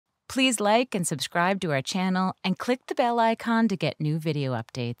Please like and subscribe to our channel and click the bell icon to get new video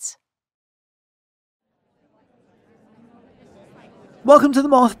updates. Welcome to the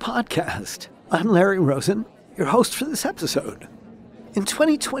Moth Podcast. I'm Larry Rosen, your host for this episode. In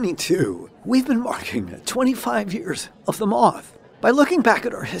 2022, we've been marking 25 years of the Moth by looking back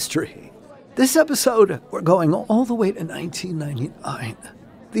at our history. This episode, we're going all the way to 1999,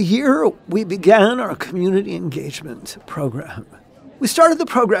 the year we began our community engagement program. We started the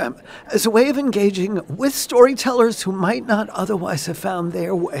program as a way of engaging with storytellers who might not otherwise have found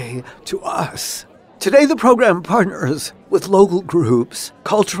their way to us. Today, the program partners with local groups,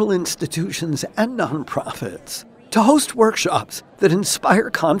 cultural institutions, and nonprofits to host workshops that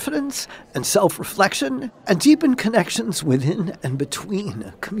inspire confidence and self-reflection and deepen connections within and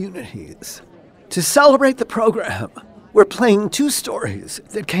between communities. To celebrate the program, we're playing 2 stories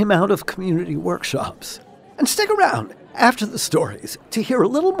that came out of community workshops. And stick around after the stories to hear a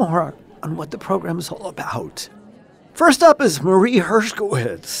little more on what the program is all about. First up is Marie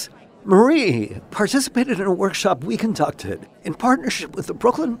Hershkowitz. Marie participated in a workshop we conducted in partnership with the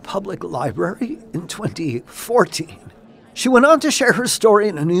Brooklyn Public Library in 2014. She went on to share her story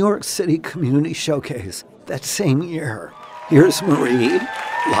in a New York City community showcase that same year. Here's Marie,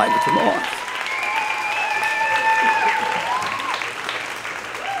 live at the Moth.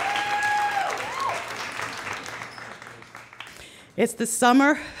 It's the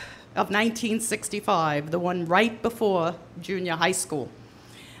summer of 1965, the one right before junior high school.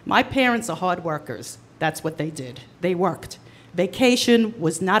 My parents are hard workers. That's what they did. They worked. Vacation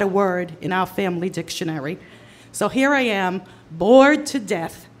was not a word in our family dictionary. So here I am, bored to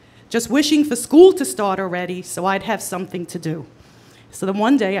death, just wishing for school to start already so I'd have something to do. So then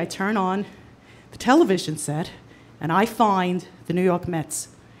one day I turn on the television set and I find the New York Mets.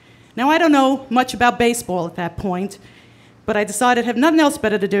 Now I don't know much about baseball at that point, but I decided I have nothing else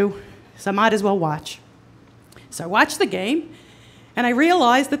better to do, so I might as well watch. So I watched the game, and I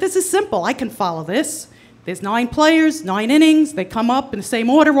realized that this is simple. I can follow this. There's 9 players, 9 innings. They come up in the same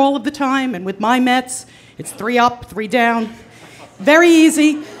order all of the time, and with my Mets, it's 3 up, 3 down. Very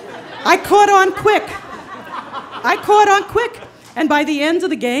easy. I caught on quick. And by the end of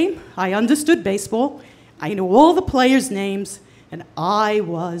the game, I understood baseball. I knew all the players' names, and I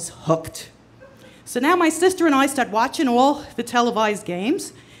was hooked. So now my sister and I start watching all the televised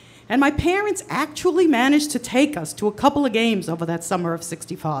games, and my parents actually managed to take us to a couple of games over that summer of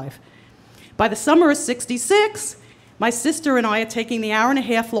 '65. By the summer of '66, my sister and I are taking the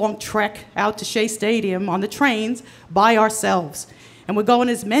hour-and-a-half-long trek out to Shea Stadium on the trains by ourselves. And we're going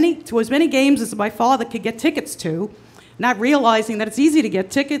to as many games as my father could get tickets to, not realizing that it's easy to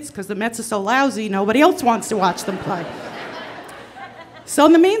get tickets because the Mets are so lousy, nobody else wants to watch them play. So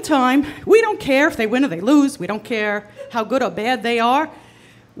in the meantime, we don't care if they win or they lose. We don't care how good or bad they are.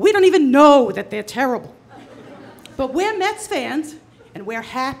 We don't even know that they're terrible. But we're Mets fans, and we're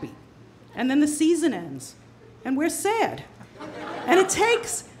happy. And then the season ends, and we're sad. And it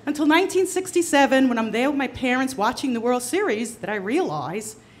takes until 1967, when I'm there with my parents watching the World Series, that I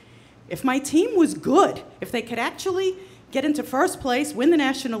realize if my team was good, if they could actually get into first place, win the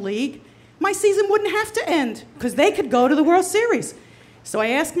National League, my season wouldn't have to end, because they could go to the World Series. So I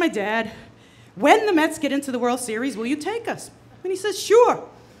asked my dad, when the Mets get into the World Series, will you take us? And he says, sure.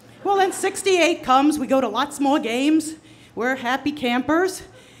 Well, then '68 comes, we go to lots more games, we're happy campers,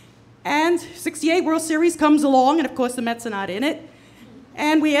 and '68 World Series comes along, and of course the Mets are not in it.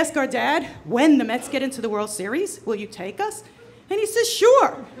 And we ask our dad, when the Mets get into the World Series, will you take us? And he says,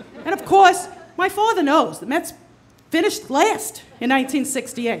 sure. And of course, my father knows the Mets finished last in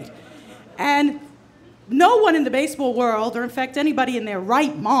 1968. And no one in the baseball world, or in fact anybody in their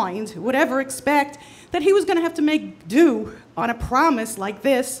right mind, would ever expect that he was going to have to make do on a promise like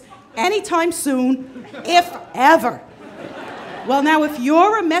this anytime soon, if ever. Well, now, if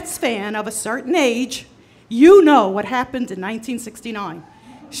you're a Mets fan of a certain age, you know what happened in 1969.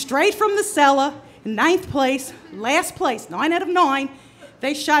 Straight from the cellar, in 9th place, last place, 9 out of 9,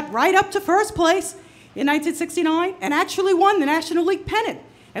 they shot right up to first place in 1969 and actually won the National League pennant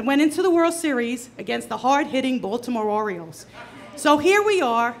and went into the World Series against the hard-hitting Baltimore Orioles. So here we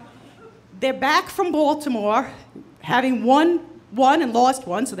are. They're back from Baltimore, having won one and lost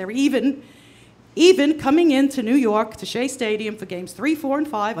one, so they're even coming into New York to Shea Stadium for games 3, 4, and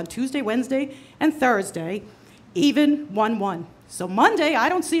 5 on Tuesday, Wednesday, and Thursday, even 1-1. So Monday, I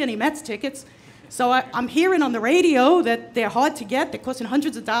don't see any Mets tickets. So I'm hearing on the radio that they're hard to get. They're costing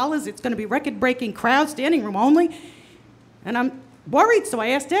hundreds of dollars. It's going to be record-breaking crowd, standing room only. And I'm worried, so I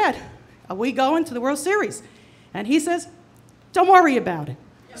asked Dad, are we going to the World Series? And he says, don't worry about it.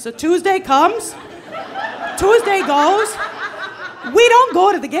 So Tuesday comes, Tuesday goes, We don't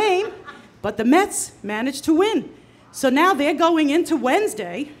go to the game, but the Mets managed to win. So now they're going into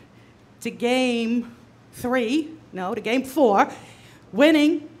Wednesday to game 4,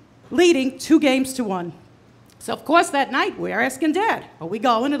 leading 2-1. So of course that night we're asking Dad, are we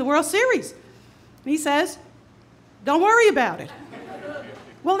going to the World Series? And he says, don't worry about it.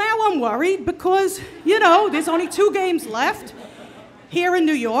 Well, now I'm worried because, there's only 2 games left here in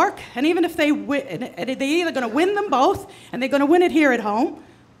New York, and even if they win, they're either going to win them both, and they're going to win it here at home,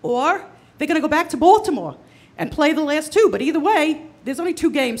 or they're going to go back to Baltimore and play the last 2. But either way, there's only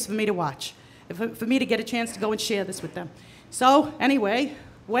 2 games for me to watch, for me to get a chance to go and share this with them. So anyway,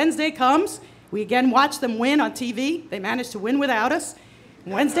 Wednesday comes. We again watch them win on TV. They managed to win without us.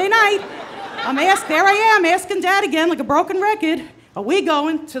 Wednesday night, there I am asking Dad again like a broken record, are we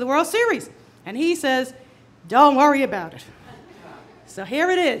going to the World Series? And he says, don't worry about it. So here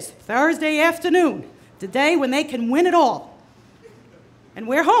it is, Thursday afternoon, the day when they can win it all. And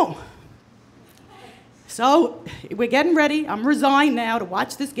we're home. So we're getting ready. I'm resigned now to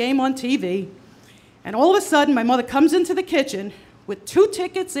watch this game on TV. And all of a sudden, my mother comes into the kitchen with 2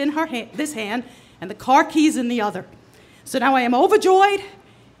 tickets in this hand and the car keys in the other. So now I am overjoyed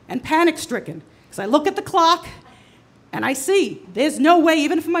and panic-stricken because I look at the clock and I see there's no way,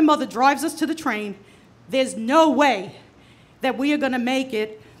 even if my mother drives us to the train, there's no way that we are going to make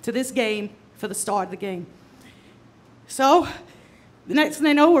it to this game for the start of the game. So the next thing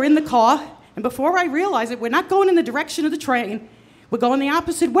I know, we're in the car, and before I realize it, we're not going in the direction of the train, we're going the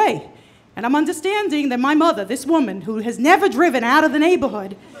opposite way. And I'm understanding that my mother, this woman who has never driven out of the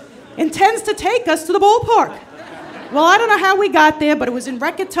neighborhood, intends to take us to the ballpark. Well, I don't know how we got there, but it was in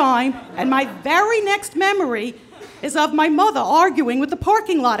record time, and my very next memory is of my mother arguing with the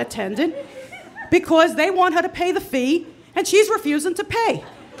parking lot attendant because they want her to pay the fee, and she's refusing to pay.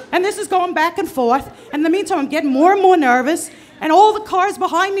 And this is going back and forth, and in the meantime, I'm getting more and more nervous, and all the cars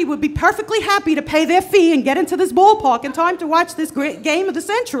behind me would be perfectly happy to pay their fee and get into this ballpark in time to watch this great game of the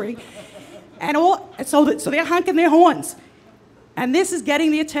century. So they're honking their horns. And this is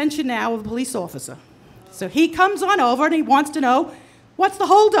getting the attention now of a police officer. So he comes on over and he wants to know, what's the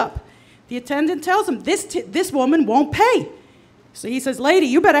holdup? The attendant tells him, this woman won't pay. So he says, lady,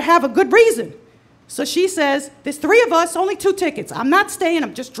 you better have a good reason. So she says, there's 3 of us, only 2 tickets. I'm not staying,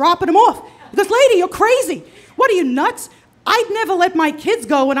 I'm just dropping them off. He goes, lady, you're crazy. What are you, nuts? I'd never let my kids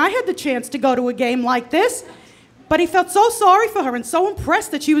go when I had the chance to go to a game like this. But he felt so sorry for her and so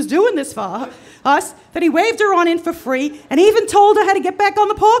impressed that she was doing this for us that he waved her on in for free and even told her how to get back on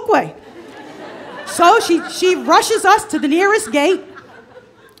the parkway. So she rushes us to the nearest gate.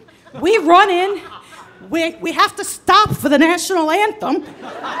 We run in. We have to stop for the national anthem.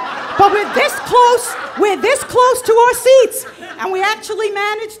 But we're this close to our seats. And we actually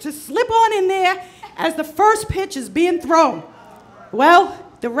managed to slip on in there as the first pitch is being thrown. Well,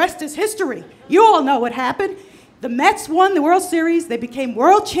 the rest is history. You all know what happened. The Mets won the World Series, they became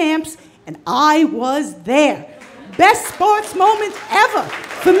world champs, and I was there. Best sports moment ever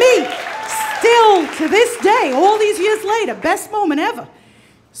for me. Still to this day, all these years later, best moment ever.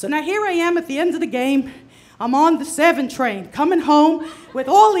 So now here I am at the end of the game. I'm on the 7 train, coming home with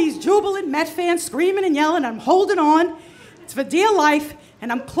all these jubilant Met fans screaming and yelling. I'm holding on. It's for dear life,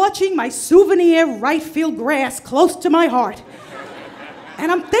 and I'm clutching my souvenir right field grass close to my heart.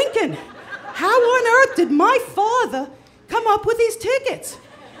 And I'm thinking, how on earth did my father come up with these tickets?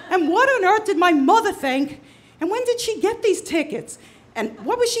 And what on earth did my mother think? And when did she get these tickets? And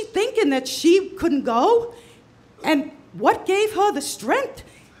what was she thinking that she couldn't go? And what gave her the strength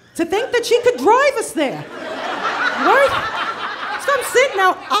to think that she could drive us there? Right? So I'm sitting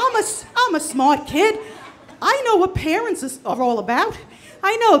now, I'm a smart kid. I know what parents are all about.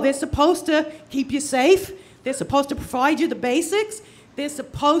 I know they're supposed to keep you safe. They're supposed to provide you the basics. They're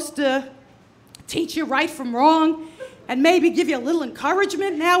supposed to teach you right from wrong and maybe give you a little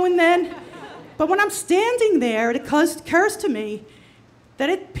encouragement now and then. But when I'm standing there, it occurs to me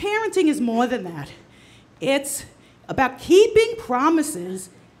that parenting is more than that. It's about keeping promises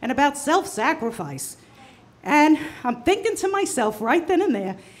and about self-sacrifice. And I'm thinking to myself right then and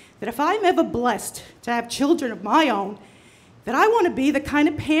there that if I'm ever blessed to have children of my own, that I want to be the kind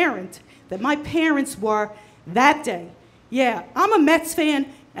of parent that my parents were that day. Yeah, I'm a Mets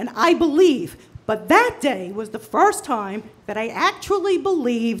fan, and I believe, but that day was the first time that I actually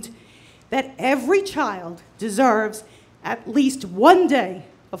believed that every child deserves at least one day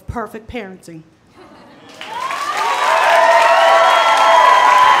of perfect parenting.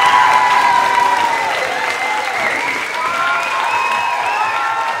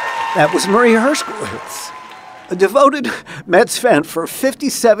 That was Maria Hershkowitz. A devoted Mets fan for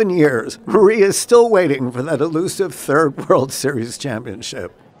 57 years, Marie is still waiting for that elusive third World Series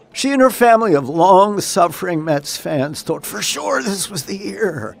championship. She and her family of long-suffering Mets fans thought for sure this was the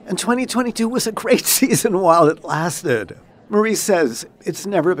year, and 2022 was a great season while it lasted. Marie says it's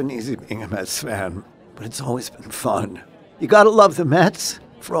never been easy being a Mets fan, but it's always been fun. You gotta love the Mets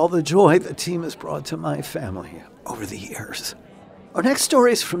for all the joy the team has brought to my family over the years. Our next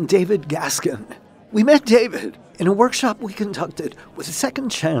story is from David Gaskin. We met David in a workshop we conducted with Second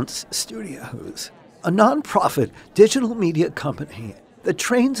Chance Studios, a nonprofit digital media company that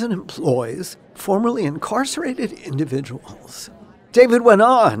trains and employs formerly incarcerated individuals. David went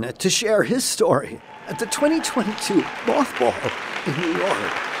on to share his story at the 2022 Moth Ball in New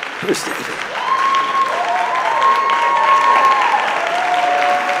York. Here's David.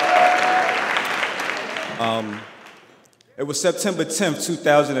 It was September 10th,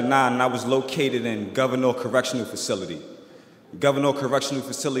 2009, and I was located in Governor Correctional Facility. Governor Correctional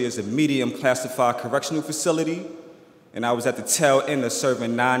Facility is a medium classified correctional facility, and I was at the tail end of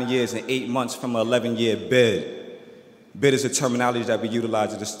serving 9 years and 8 months from an 11-year bid. Bid is a terminology that we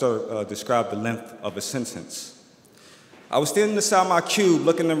utilize to describe the length of a sentence. I was standing inside my cube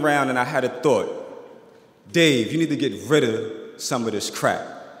looking around, and I had a thought. Dave, you need to get rid of some of this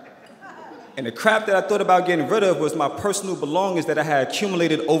crap. And the crap that I thought about getting rid of was my personal belongings that I had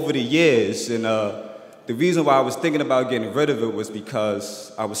accumulated over the years. And the reason why I was thinking about getting rid of it was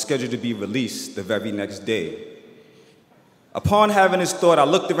because I was scheduled to be released the very next day. Upon having this thought, I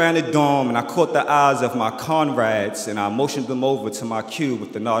looked around the dorm and I caught the eyes of my comrades and I motioned them over to my cube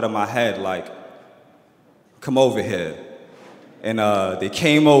with the nod of my head like, come over here. And they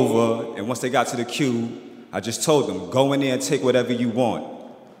came over, and once they got to the cube, I just told them, go in there and take whatever you want.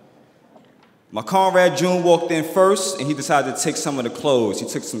 My comrade June walked in first, and he decided to take some of the clothes. He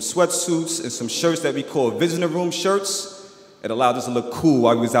took some sweatsuits and some shirts that we call visitor room shirts. It allowed us to look cool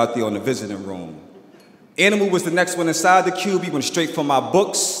while we was out there on the visiting room. Animal was the next one inside the cube. He went straight for my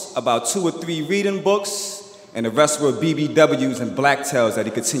books, about 2 or 3 reading books, and the rest were BBWs and blacktails that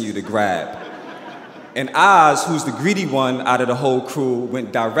he continued to grab. And Oz, who's the greedy one out of the whole crew,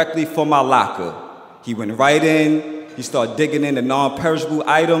 went directly for my locker. He went right in, he started digging in the non-perishable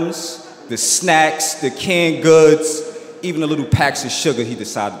items, the snacks, the canned goods, even the little packs of sugar he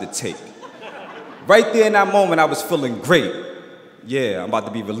decided to take. Right there in that moment, I was feeling great. Yeah, I'm about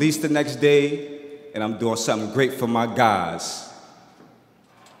to be released the next day, and I'm doing something great for my guys.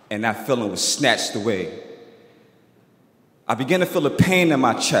 And that feeling was snatched away. I began to feel a pain in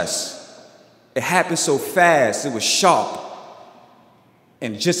my chest. It happened so fast, it was sharp.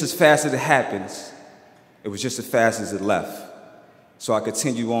 And just as fast as it happens, it was just as fast as it left. So I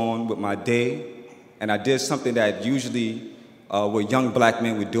continued on with my day, and I did something that usually what young black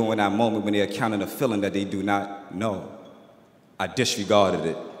men would do in that moment when they're encountering a feeling that they do not know. I disregarded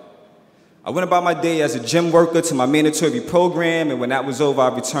it. I went about my day as a gym worker to my mandatory program, and when that was over,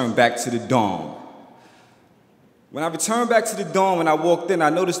 I returned back to the dorm. When I returned back to the dorm and I walked in, I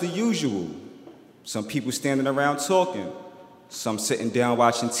noticed the usual. Some people standing around talking, some sitting down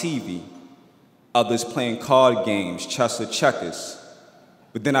watching TV, others playing card games, chess or checkers.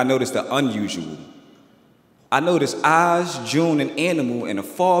 But then I noticed the unusual. I noticed Oz, June, and Animal in the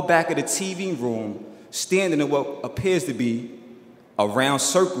far back of the TV room standing in what appears to be a round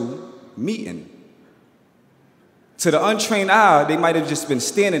circle meeting. To the untrained eye, they might have just been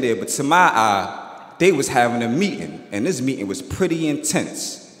standing there, but to my eye, they was having a meeting, and this meeting was pretty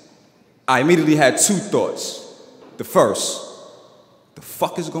intense. I immediately had 2 thoughts. The first, the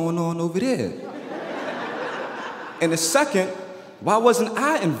fuck is going on over there? And the second, why wasn't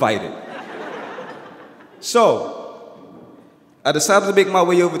I invited? So, I decided to make my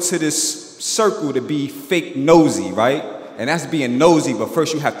way over to this circle to be fake nosy, right? And that's being nosy, but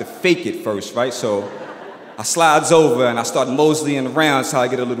first you have to fake it first, right? So I slides over and I start moseying around so I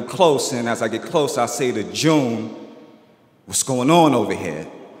get a little close, and as I get close, I say to June, what's going on over here?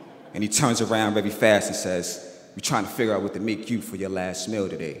 And he turns around very fast and says, we're trying to figure out what to make you for your last meal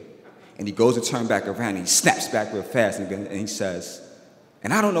today. And he goes to turn back around and he snaps back real fast and he says,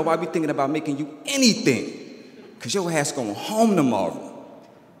 and I don't know why we're thinking about making you anything, because your ass going home tomorrow.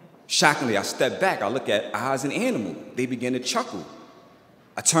 Shockingly, I step back, I look at Oz and Animal. They begin to chuckle.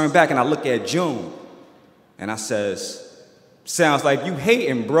 I turn back and I look at June and I says, sounds like you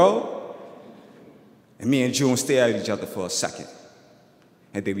hating, bro. And me and June stare at each other for a second.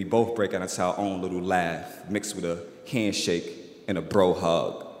 And then we both break out into our own little laugh, mixed with a handshake and a bro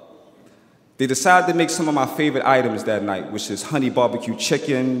hug. They decided to make some of my favorite items that night, which is honey barbecue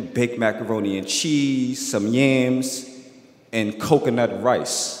chicken, baked macaroni and cheese, some yams, and coconut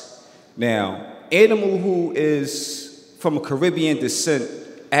rice. Now, Animal, who is from a Caribbean descent,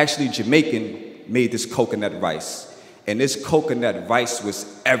 actually Jamaican, made this coconut rice. And this coconut rice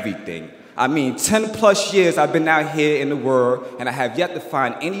was everything. I mean, 10 plus years I've been out here in the world, and I have yet to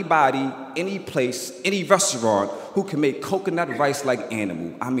find anybody, any place, any restaurant who can make coconut rice like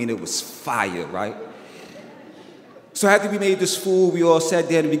Animal. I mean, it was fire, right? So after we made this food, we all sat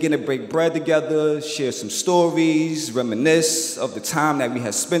there and began to break bread together, share some stories, reminisce of the time that we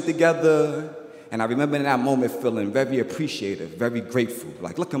had spent together. And I remember in that moment feeling very appreciative, very grateful.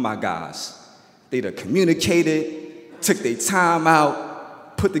 Like, look at my guys. They done communicated, took their time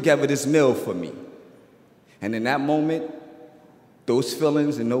out, put together this meal for me. And in that moment, those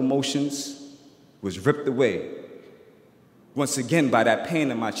feelings and emotions was ripped away. Once again by that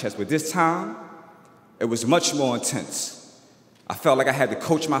pain in my chest, but this time, it was much more intense. I felt like I had to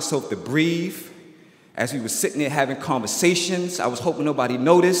coach myself to breathe. As we were sitting there having conversations, I was hoping nobody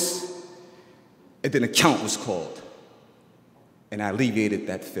noticed. And then a count was called. And I alleviated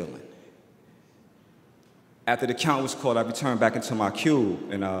that feeling. After the count was called, I returned back into my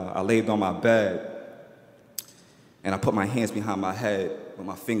cube, and I laid on my bed. And I put my hands behind my head with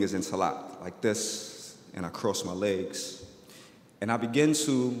my fingers interlocked like this, and I crossed my legs. And I began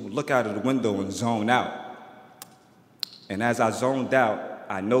to look out of the window and zone out. And as I zoned out,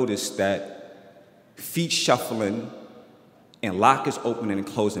 I noticed that feet shuffling and lockers opening and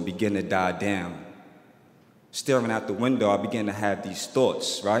closing began to die down. Staring out the window, I began to have these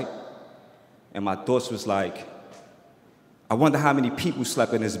thoughts, right? And my thoughts was like, I wonder how many people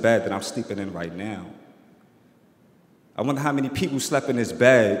slept in this bed that I'm sleeping in right now. I wonder how many people slept in this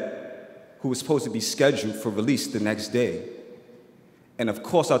bed who was supposed to be scheduled for release the next day. And of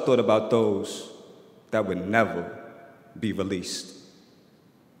course, I thought about those that would never be released.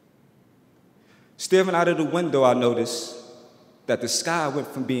 Staring out of the window, I noticed that the sky went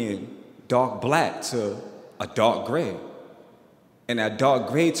from being dark black to a dark gray. And that dark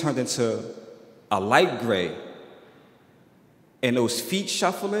gray turned into a light gray. And those feet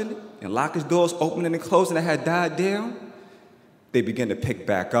shuffling and lockers doors opening and closing that had died down, they began to pick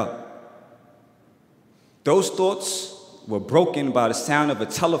back up. Those thoughts were broken by the sound of a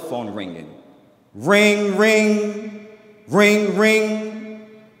telephone ringing. Ring, ring, ring, ring.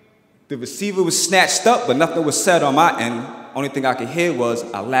 The receiver was snatched up, but nothing was said on my end. Only thing I could hear was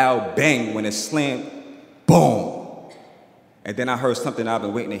a loud bang when it slammed, boom. And then I heard something I've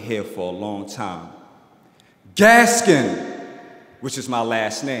been waiting to hear for a long time. Gaskin, which is my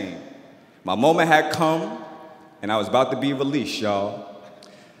last name. My moment had come, and I was about to be released, y'all.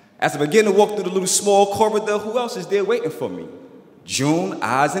 As I began to walk through the little small corridor, who else is there waiting for me? June,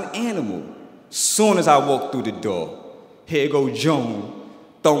 Oz, and Animal. Soon as I walked through the door, here go June,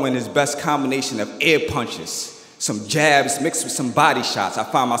 throwing his best combination of air punches, some jabs mixed with some body shots. I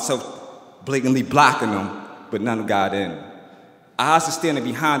found myself blatantly blocking them, but none got in. Oz is standing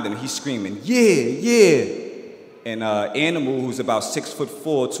behind him, he's screaming, yeah, yeah. And Animal, who's about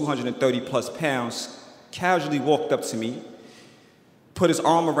 6'4", 230 plus pounds, casually walked up to me, put his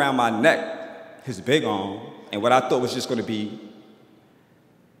arm around my neck, his big arm, and what I thought was just going to be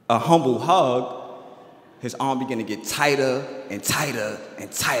a humble hug, his arm began to get tighter and tighter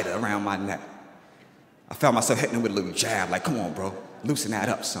and tighter around my neck. I found myself hitting him with a little jab, like, come on, bro, loosen that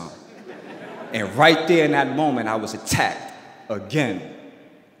up some. And right there in that moment, I was attacked again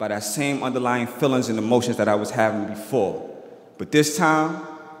by that same underlying feelings and emotions that I was having before. But this time,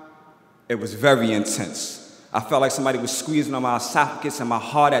 it was very intense. I felt like somebody was squeezing on my esophagus and my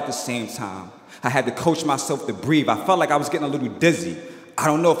heart at the same time. I had to coach myself to breathe. I felt like I was getting a little dizzy. I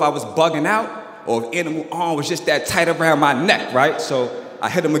don't know if I was bugging out or if Animal arm was just that tight around my neck, right? So I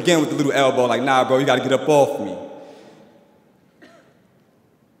hit him again with the little elbow, like, nah, bro, you gotta get up off me.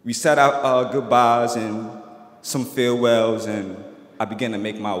 We said our goodbyes and some farewells, and I began to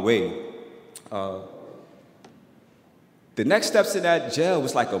make my way. The next steps in that jail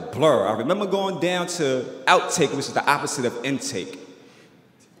was like a blur. I remember going down to outtake, which is the opposite of intake.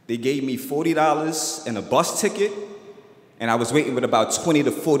 They gave me $40 and a bus ticket, and I was waiting with about 20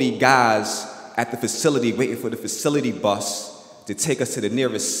 to 40 guys at the facility, waiting for the facility bus to take us to the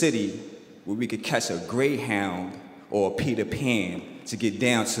nearest city where we could catch a Greyhound or a Peter Pan to get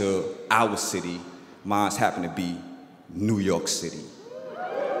down to our city. Mine's happened to be New York City.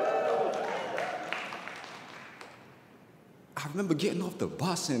 I remember getting off the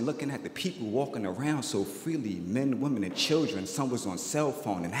bus and looking at the people walking around so freely, men, women, and children. Some was on cell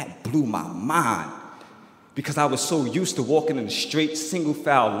phone, and that blew my mind because I was so used to walking in a straight,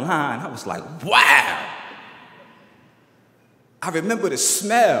 single-file line. I was like, wow! I remember the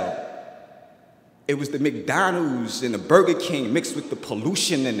smell. It was the McDonald's and the Burger King mixed with the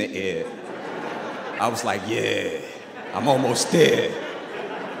pollution in the air. I was like, yeah, I'm almost there.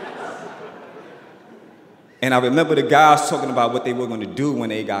 And I remember the guys talking about what they were going to do when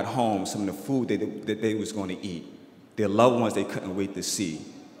they got home, some of the food that they was going to eat, their loved ones they couldn't wait to see,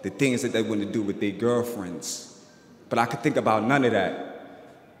 the things that they wanted to do with their girlfriends. But I could think about none of that.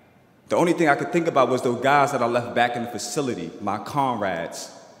 The only thing I could think about was those guys that I left back in the facility, my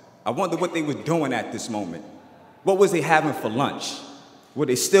comrades. I wonder what they were doing at this moment. What was they having for lunch? Were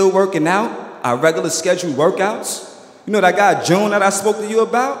they still working out, our regular scheduled workouts? You know that guy June that I spoke to you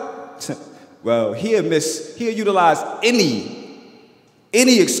about? Well, he'll utilize any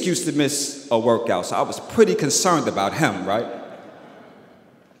excuse to miss a workout, so I was pretty concerned about him, right?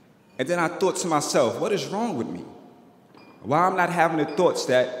 And then I thought to myself, what is wrong with me? Why I'm not having the thoughts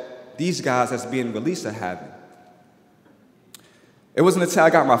that these guys that's being released are having? It wasn't until I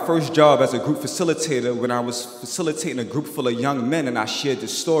got my first job as a group facilitator when I was facilitating a group full of young men and I shared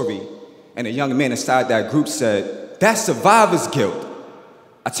this story, and a young man inside that group said, "That's survivor's guilt."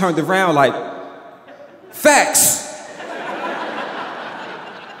 I turned around like, facts.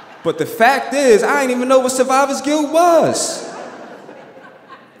 But the fact is, I didn't even know what survivor's guilt was.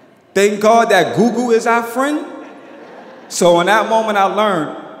 Thank God that Google is our friend. So in that moment, I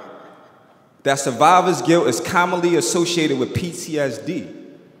learned that survivor's guilt is commonly associated with PTSD,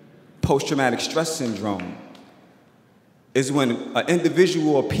 post-traumatic stress syndrome. Is when an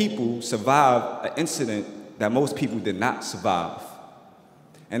individual or people survive an incident that most people did not survive.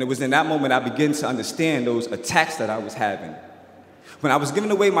 And it was in that moment I began to understand those attacks that I was having. When I was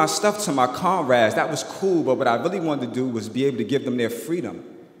giving away my stuff to my comrades, that was cool, but what I really wanted to do was be able to give them their freedom.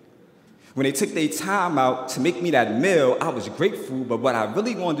 When they took their time out to make me that meal, I was grateful, but what I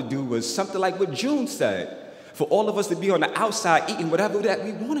really wanted to do was something like what June said, for all of us to be on the outside eating whatever that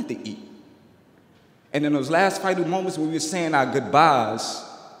we wanted to eat. And in those last final moments when we were saying our goodbyes,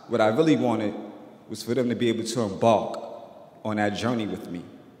 what I really wanted was for them to be able to embark on that journey with me.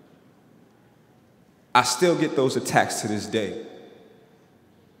 I still get those attacks to this day.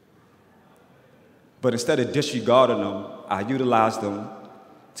 But instead of disregarding them, I utilize them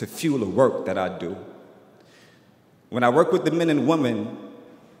to fuel the work that I do. When I work with the men and women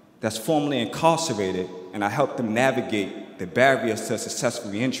that's formerly incarcerated and I help them navigate the barriers to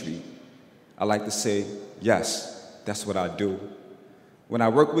successful reentry, I like to say, yes, that's what I do. When I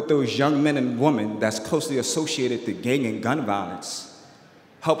work with those young men and women that's closely associated to gang and gun violence,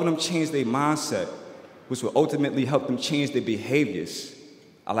 helping them change their mindset, which will ultimately help them change their behaviors,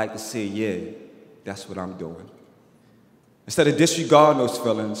 I like to say, yeah, that's what I'm doing. Instead of disregarding those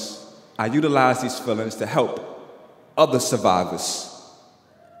feelings, I utilize these feelings to help other survivors.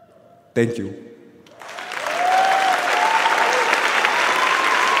 Thank you.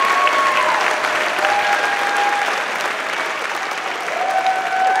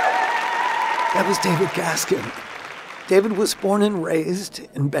 That was David Gaskin. David was born and raised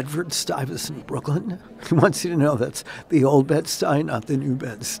in Bedford-Stuyvesant, Brooklyn. He wants you to know that's the old Bed-Stuy, not the new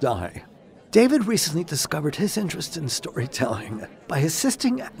Bed-Stuy. David recently discovered his interest in storytelling by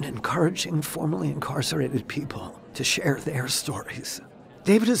assisting and encouraging formerly incarcerated people to share their stories.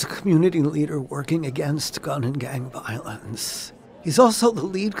 David is a community leader working against gun and gang violence. He's also the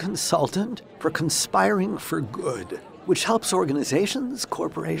lead consultant for Conspiring for Good, which helps organizations,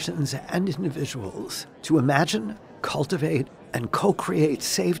 corporations, and individuals to imagine, cultivate, and co-create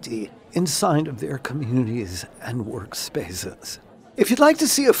safety inside of their communities and workspaces. If you'd like to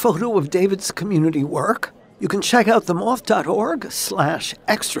see a photo of David's community work, you can check out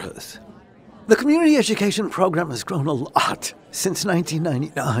themoth.org/extras. The community education program has grown a lot since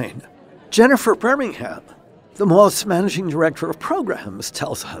 1999. Jennifer Birmingham, the Moth's managing director of programs,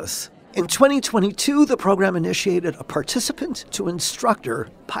 tells us, in 2022, the program initiated a participant-to-instructor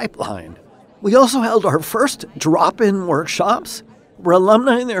pipeline. We also held our first drop-in workshops where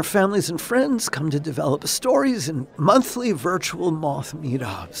alumni and their families and friends come to develop stories in monthly virtual Moth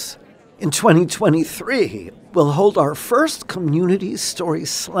meetups. In 2023, we'll hold our first community story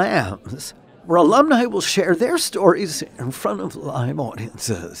slams, where alumni will share their stories in front of live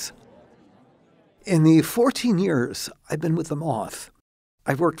audiences. In the 14 years I've been with the Moth,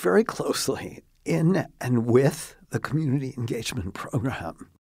 I've worked very closely in and with the community engagement program.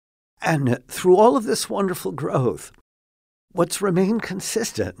 And through all of this wonderful growth, what's remained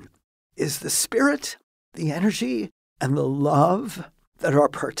consistent is the spirit, the energy, and the love that our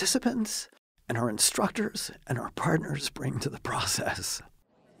participants and our instructors and our partners bring to the process.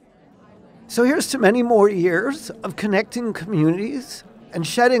 So here's to many more years of connecting communities and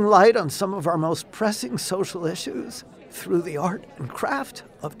shedding light on some of our most pressing social issues through the art and craft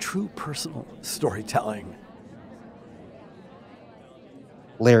of true personal storytelling.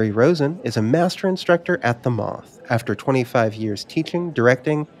 Larry Rosen is a master instructor at the Moth. After 25 years teaching,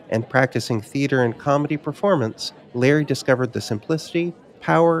 directing, and practicing theater and comedy performance, Larry discovered the simplicity,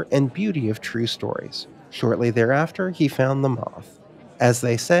 power, and beauty of true stories. Shortly thereafter, he found the Moth. As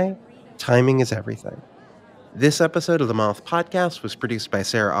they say, timing is everything. This episode of the Moth Podcast was produced by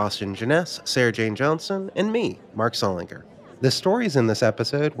Sarah Austin Jeunesse, Sarah Jane Johnson, and me, Mark Solinger. The stories in this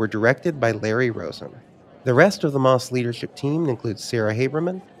episode were directed by Larry Rosen. The rest of the Moth's leadership team includes Sarah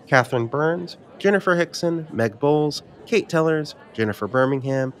Haberman, Catherine Burns, Jennifer Hickson, Meg Bowles, Kate Tellers, Jennifer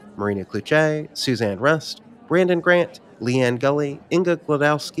Birmingham, Marina Kluche, Suzanne Rust, Brandon Grant, Leanne Gully, Inga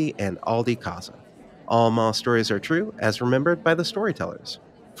Glodowski, and Aldi Kaza. All Moth stories are true, as remembered by the Storytellers.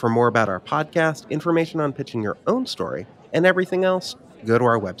 For more about our podcast, information on pitching your own story, and everything else, go to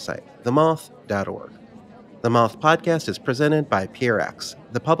our website, themoth.org. The Moth Podcast is presented by PRX,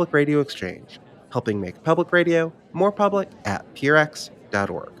 the Public Radio Exchange, helping make public radio more public at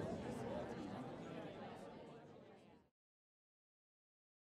prx.org.